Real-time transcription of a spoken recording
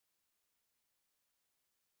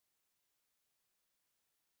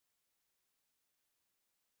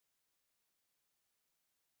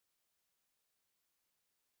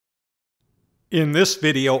In this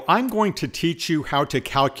video, I'm going to teach you how to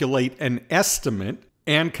calculate an estimate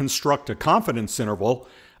and construct a confidence interval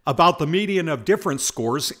about the median of difference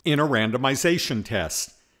scores in a randomization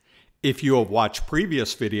test. If you have watched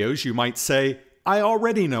previous videos, you might say, I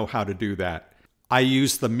already know how to do that. I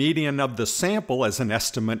use the median of the sample as an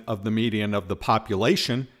estimate of the median of the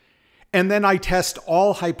population, and then I test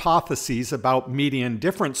all hypotheses about median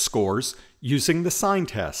difference scores using the sign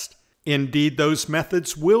test. Indeed, those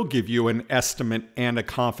methods will give you an estimate and a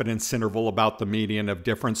confidence interval about the median of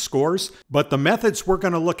difference scores, but the methods we're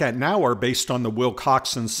going to look at now are based on the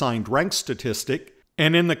Wilcoxon signed rank statistic,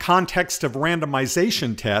 and in the context of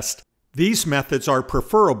randomization test, these methods are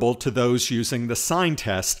preferable to those using the sign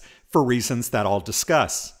test for reasons that I'll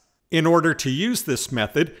discuss. In order to use this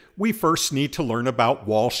method, we first need to learn about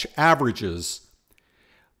Walsh averages.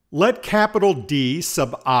 Let capital D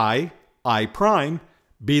sub I prime,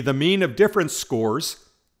 be the mean of difference scores,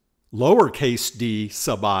 lowercase d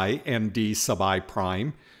sub I and d sub I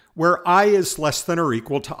prime, where I is less than or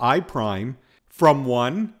equal to I prime, from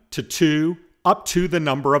 1 to 2 up to the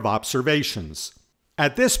number of observations.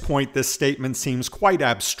 At this point, this statement seems quite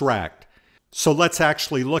abstract. So let's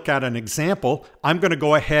actually look at an example. I'm going to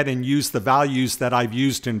go ahead and use the values that I've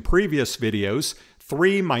used in previous videos,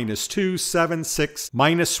 3, -2, 7, 6,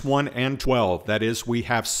 -1, and 12. That is, we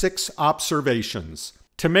have 6 observations.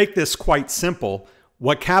 To make this quite simple,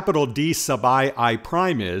 what capital D sub I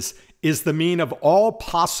prime is the mean of all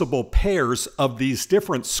possible pairs of these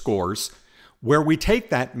difference scores, where we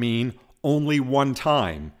take that mean only one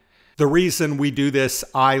time. The reason we do this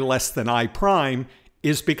I less than I prime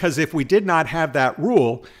is because if we did not have that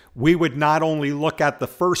rule, we would not only look at the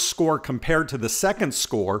first score compared to the second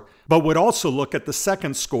score, but would also look at the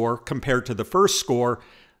second score compared to the first score,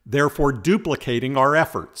 therefore duplicating our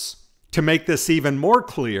efforts. To make this even more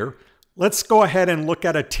clear, let's go ahead and look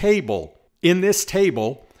at a table. In this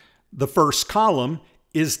table, the first column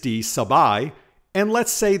is D sub I, and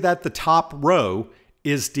let's say that the top row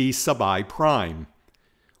is D sub I prime.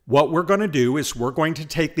 What we're going to do is we're going to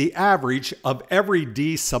take the average of every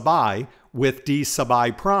D sub I with D sub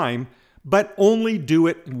I prime, but only do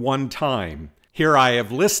it one time. Here I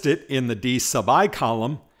have listed in the D sub I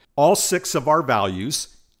column all 6 of our values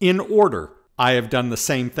in order. I have done the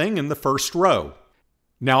same thing in the first row.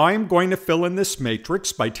 Now I am going to fill in this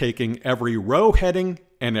matrix by taking every row heading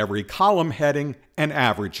and every column heading and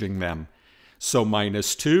averaging them. So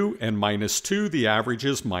 -2 and -2, the average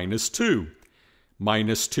is -2.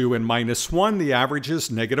 -2 and -1, the average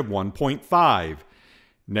is -1.5.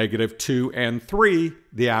 -2 and 3,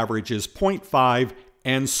 the average is 0.5,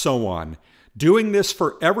 and so on. Doing this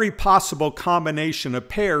for every possible combination of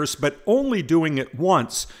pairs, but only doing it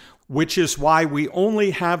once, which is why we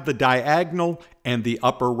only have the diagonal and the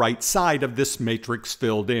upper right side of this matrix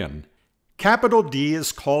filled in. Capital D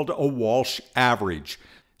is called a Walsh average.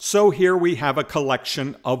 So here we have a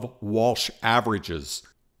collection of Walsh averages.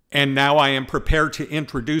 And now I am prepared to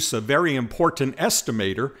introduce a very important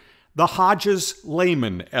estimator, the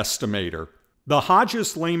Hodges-Lehmann estimator. The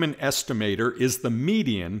Hodges-Lehmann estimator is the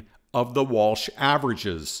median of the Walsh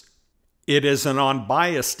averages. It is an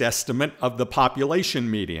unbiased estimate of the population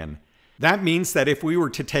median. That means that if we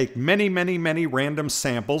were to take many random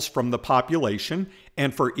samples from the population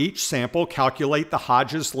and for each sample calculate the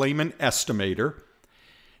Hodges-Lehmann estimator,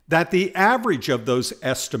 that the average of those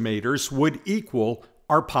estimators would equal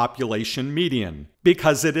our population median,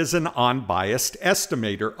 because it is an unbiased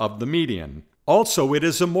estimator of the median. Also, it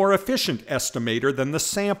is a more efficient estimator than the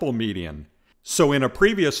sample median. So in a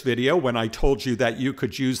previous video, when I told you that you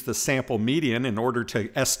could use the sample median in order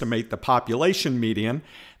to estimate the population median,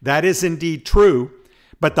 that is indeed true,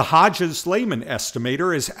 but the Hodges-Lehmann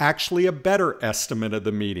estimator is actually a better estimate of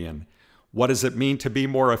the median. What does it mean to be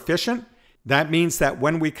more efficient? That means that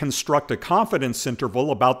when we construct a confidence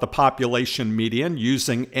interval about the population median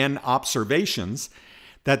using n observations,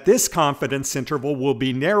 that this confidence interval will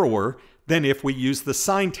be narrower than if we use the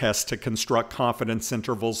sign test to construct confidence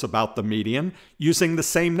intervals about the median using the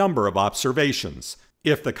same number of observations.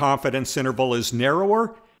 If the confidence interval is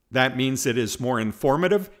narrower, that means it is more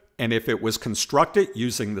informative, and if it was constructed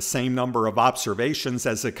using the same number of observations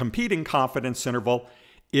as a competing confidence interval,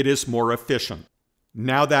 it is more efficient.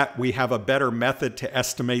 Now that we have a better method to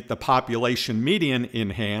estimate the population median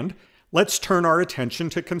in hand, let's turn our attention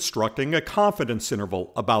to constructing a confidence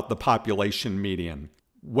interval about the population median.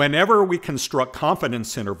 Whenever we construct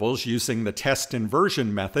confidence intervals using the test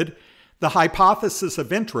inversion method, the hypothesis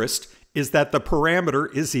of interest is that the parameter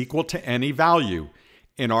is equal to any value.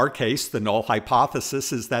 In our case, the null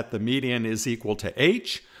hypothesis is that the median is equal to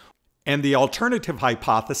h, and the alternative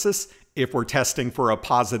hypothesis if we're testing for a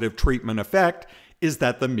positive treatment effect, is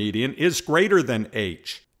that the median is greater than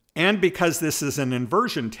H. And because this is an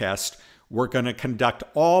inversion test, we're going to conduct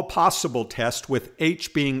all possible tests with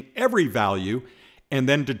H being every value, and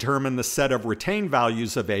then determine the set of retained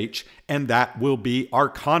values of H, and that will be our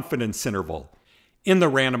confidence interval. In the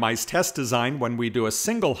randomized test design, when we do a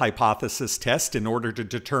single hypothesis test in order to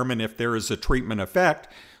determine if there is a treatment effect,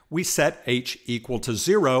 we set H equal to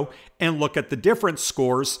 0 and look at the difference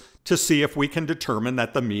scores to see if we can determine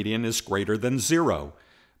that the median is greater than 0.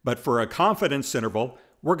 But for a confidence interval,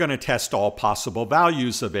 we're going to test all possible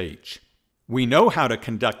values of H. We know how to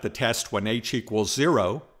conduct the test when H equals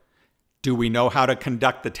 0. Do we know how to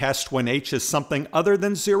conduct the test when H is something other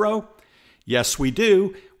than 0? Yes, we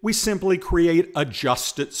do. We simply create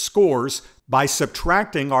adjusted scores by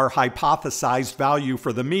subtracting our hypothesized value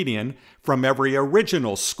for the median from every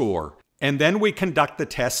original score. And then we conduct the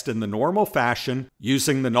test in the normal fashion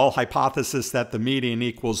using the null hypothesis that the median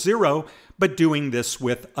equals 0, but doing this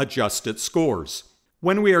with adjusted scores.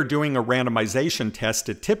 When we are doing a randomization test,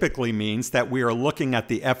 it typically means that we are looking at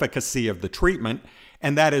the efficacy of the treatment,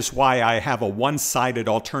 and that is why I have a one-sided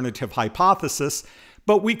alternative hypothesis,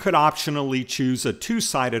 but we could optionally choose a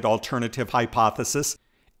two-sided alternative hypothesis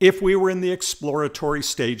if we were in the exploratory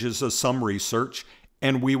stages of some research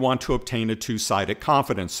and we want to obtain a two-sided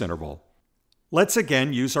confidence interval. Let's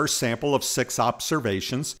again use our sample of 6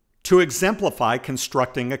 observations to exemplify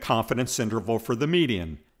constructing a confidence interval for the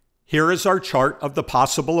median. Here is our chart of the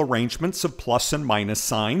possible arrangements of plus and minus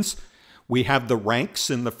signs. We have the ranks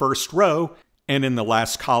in the first row, and in the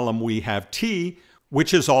last column we have T,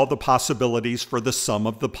 which is all the possibilities for the sum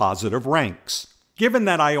of the positive ranks. Given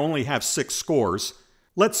that I only have 6 scores,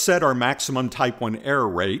 let's set our maximum type 1 error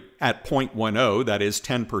rate at 0.10, that is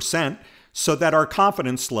 10%, so that our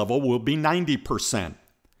confidence level will be 90%.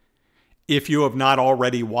 If you have not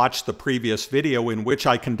already watched the previous video in which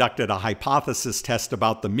I conducted a hypothesis test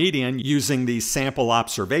about the median using these sample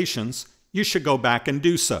observations, you should go back and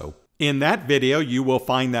do so. In that video, you will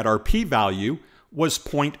find that our p-value was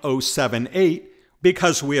 0.078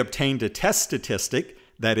 because we obtained a test statistic,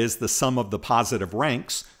 that is the sum of the positive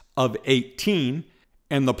ranks, of 18,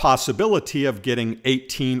 and the possibility of getting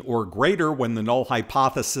 18 or greater when the null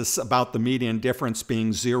hypothesis about the median difference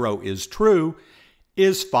being 0 is true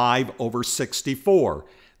is 5 over 64.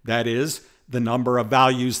 That is, the number of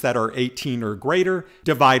values that are 18 or greater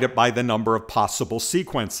divided by the number of possible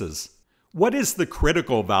sequences. What is the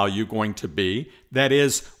critical value going to be? That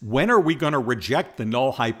is, when are we going to reject the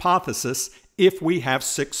null hypothesis if we have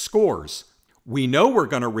 6 scores? We know we're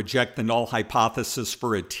going to reject the null hypothesis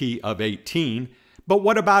for a t of 18, but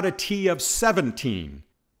what about a t of 17?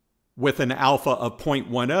 With an alpha of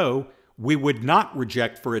 0.10, we would not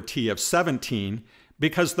reject for a t of 17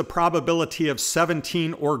 because the probability of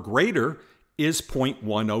 17 or greater is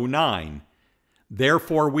 0.109.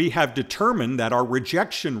 Therefore, we have determined that our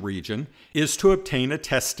rejection region is to obtain a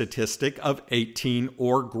test statistic of 18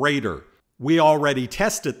 or greater. We already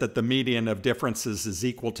tested that the median of differences is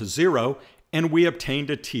equal to 0, and we obtained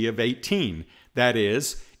a t of 18. That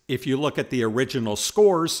is, if you look at the original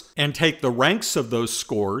scores and take the ranks of those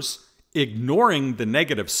scores, ignoring the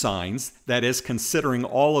negative signs, that is, considering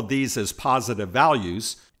all of these as positive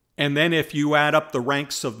values, and then if you add up the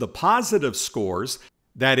ranks of the positive scores,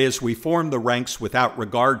 that is, we form the ranks without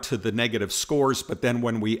regard to the negative scores, but then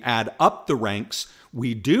when we add up the ranks,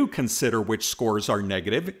 we do consider which scores are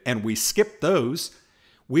negative, and we skip those,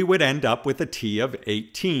 we would end up with a t of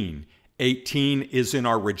 18. 18 is in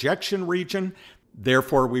our rejection region.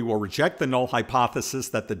 Therefore, we will reject the null hypothesis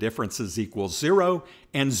that the differences equal 0,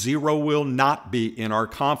 and 0 will not be in our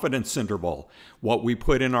confidence interval. What we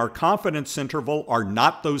put in our confidence interval are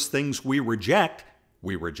not those things we reject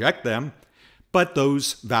them, but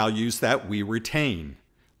those values that we retain.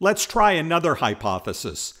 Let's try another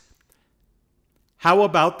hypothesis. How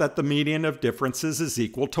about that the median of differences is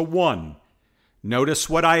equal to 1? Notice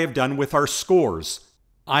what I have done with our scores.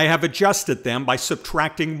 I have adjusted them by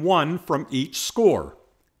subtracting 1 from each score.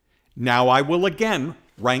 Now I will again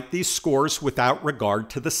rank these scores without regard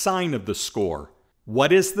to the sign of the score.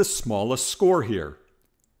 What is the smallest score here?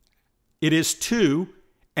 It is 2,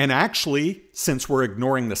 and actually, since we're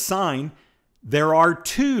ignoring the sign, there are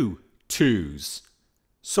 2 2s.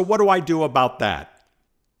 So what do I do about that?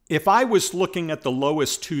 If I was looking at the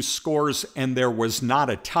lowest 2 scores and there was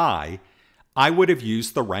not a tie, I would have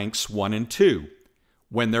used the ranks 1 and 2.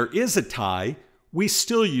 When there is a tie, we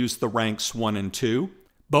still use the ranks 1 and 2,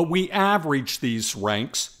 but we average these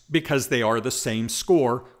ranks because they are the same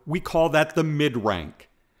score. We call that the mid-rank.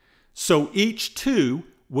 So each 2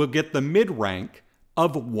 will get the mid-rank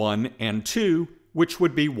of 1 and 2 which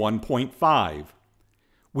would be 1.5.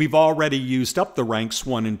 We've already used up the ranks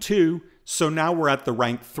 1 and 2, so now we're at the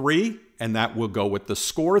rank 3, and that will go with the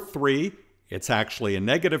score 3. It's actually a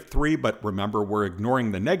negative 3, but remember we're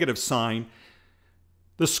ignoring the negative sign.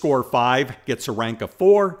 The score 5 gets a rank of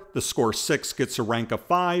 4, the score 6 gets a rank of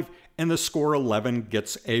 5, and the score 11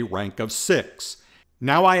 gets a rank of 6.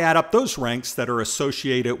 Now I add up those ranks that are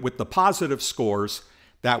associated with the positive scores.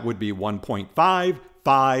 That would be 1.5,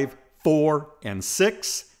 5, 4, and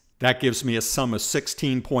 6. That gives me a sum of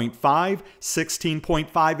 16.5.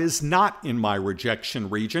 16.5 is not in my rejection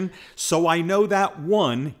region, so I know that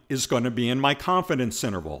 1 is going to be in my confidence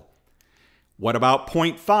interval. What about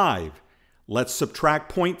 0.5? Let's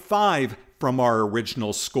subtract 0.5 from our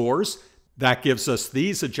original scores. That gives us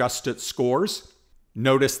these adjusted scores.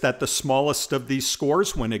 Notice that the smallest of these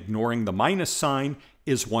scores, when ignoring the minus sign,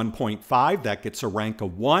 is 1.5. That gets a rank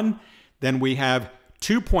of 1. Then we have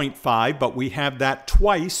 2.5, but we have that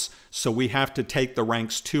twice, so we have to take the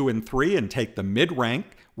ranks 2 and 3 and take the mid rank,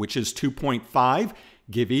 which is 2.5.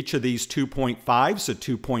 Give each of these 2.5s a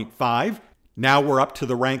 2.5. Now we're up to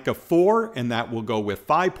the rank of 4, and that will go with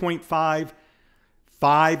 5.5.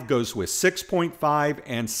 5 goes with 6.5,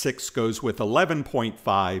 and 6 goes with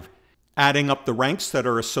 11.5. Adding up the ranks that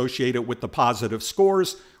are associated with the positive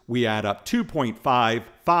scores, we add up 2.5,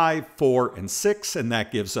 5, 4, and 6, and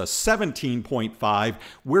that gives us 17.5.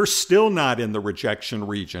 We're still not in the rejection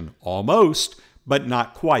region. Almost, but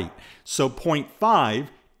not quite. So 0.5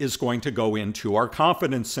 is going to go into our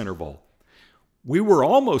confidence interval. We were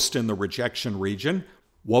almost in the rejection region.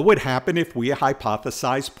 What would happen if we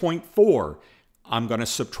hypothesize 0.4? I'm going to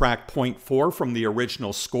subtract 0.4 from the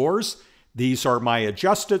original scores. These are my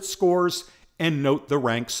adjusted scores, and note the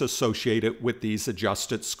ranks associated with these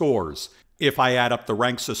adjusted scores. If I add up the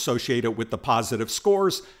ranks associated with the positive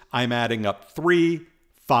scores, I'm adding up 3,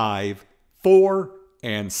 5, 4,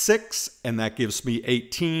 and 6, and that gives me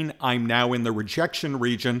 18. I'm now in the rejection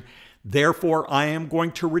region. Therefore, I am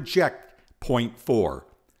going to reject 0.4.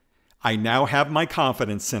 I now have my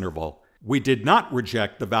confidence interval. We did not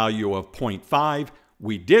reject the value of 0.5.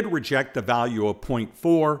 We did reject the value of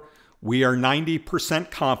 0.4. We are 90%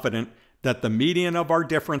 confident that the median of our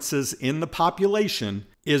differences in the population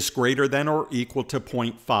is greater than or equal to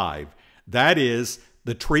 0.5. That is,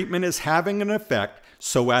 the treatment is having an effect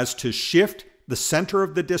so as to shift the center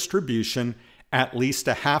of the distribution at least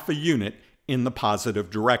a half a unit in the positive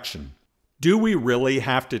direction. Do we really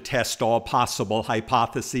have to test all possible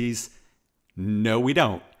hypotheses? No, we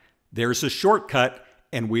don't. There's a shortcut,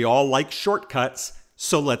 and we all like shortcuts,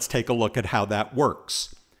 so let's take a look at how that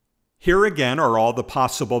works. Here again are all the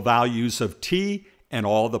possible values of t and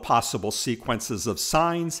all the possible sequences of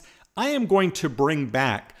signs. I am going to bring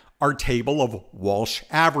back our table of Walsh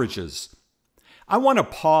averages. I want to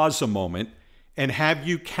pause a moment and have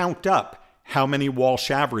you count up how many Walsh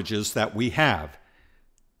averages that we have.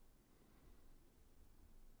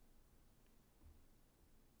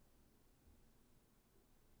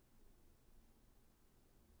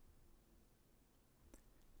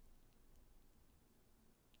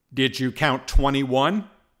 Did you count 21?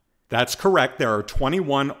 That's correct. There are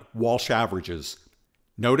 21 Walsh averages.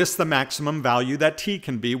 Notice the maximum value that t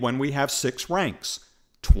can be when we have 6 ranks.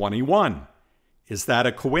 21. Is that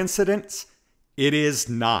a coincidence? It is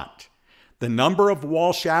not. The number of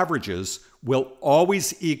Walsh averages will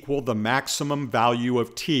always equal the maximum value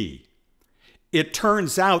of t. It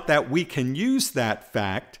turns out that we can use that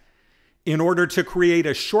fact in order to create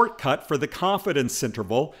a shortcut for the confidence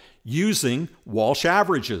interval using Walsh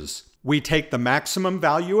averages. We take the maximum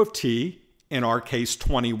value of t, in our case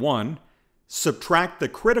 21, subtract the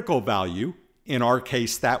critical value, in our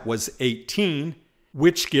case that was 18,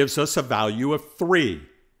 which gives us a value of 3.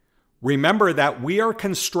 Remember that we are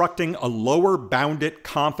constructing a lower bounded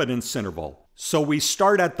confidence interval. So we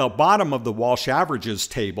start at the bottom of the Walsh averages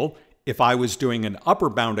table. If I was doing an upper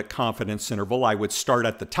bounded confidence interval, I would start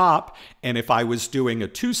at the top. And if I was doing a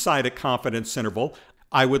two-sided confidence interval,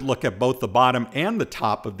 I would look at both the bottom and the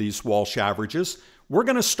top of these Walsh averages. We're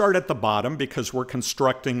going to start at the bottom because we're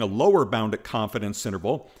constructing a lower bounded confidence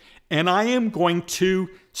interval. And I am going to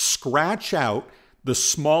scratch out the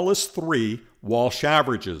smallest 3 Walsh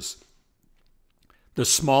averages. The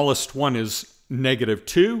smallest one is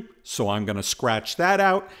 -2, so I'm going to scratch that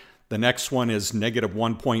out. The next one is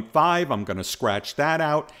 -1.5. I'm going to scratch that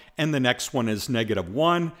out. And the next one is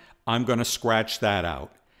 -1. I'm going to scratch that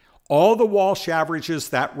out. All the Walsh averages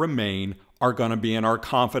that remain are going to be in our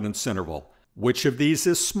confidence interval. Which of these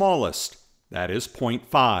is smallest? That is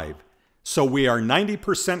 0.5. So we are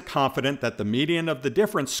 90% confident that the median of the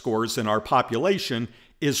difference scores in our population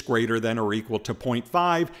is greater than or equal to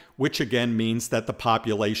 0.5, which again means that the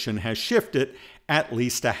population has shifted at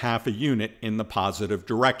least a half a unit in the positive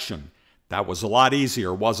direction. That was a lot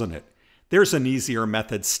easier, wasn't it? There's an easier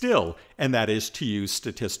method still, and that is to use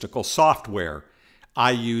statistical software.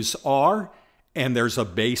 I use R, and there's a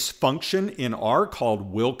base function in R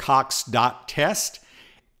called wilcox.test,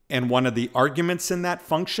 and one of the arguments in that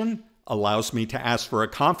function allows me to ask for a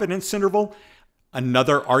confidence interval.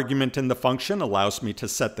 Another argument in the function allows me to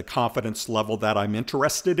set the confidence level that I'm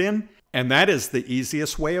interested in, and that is the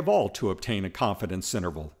easiest way of all to obtain a confidence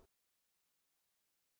interval.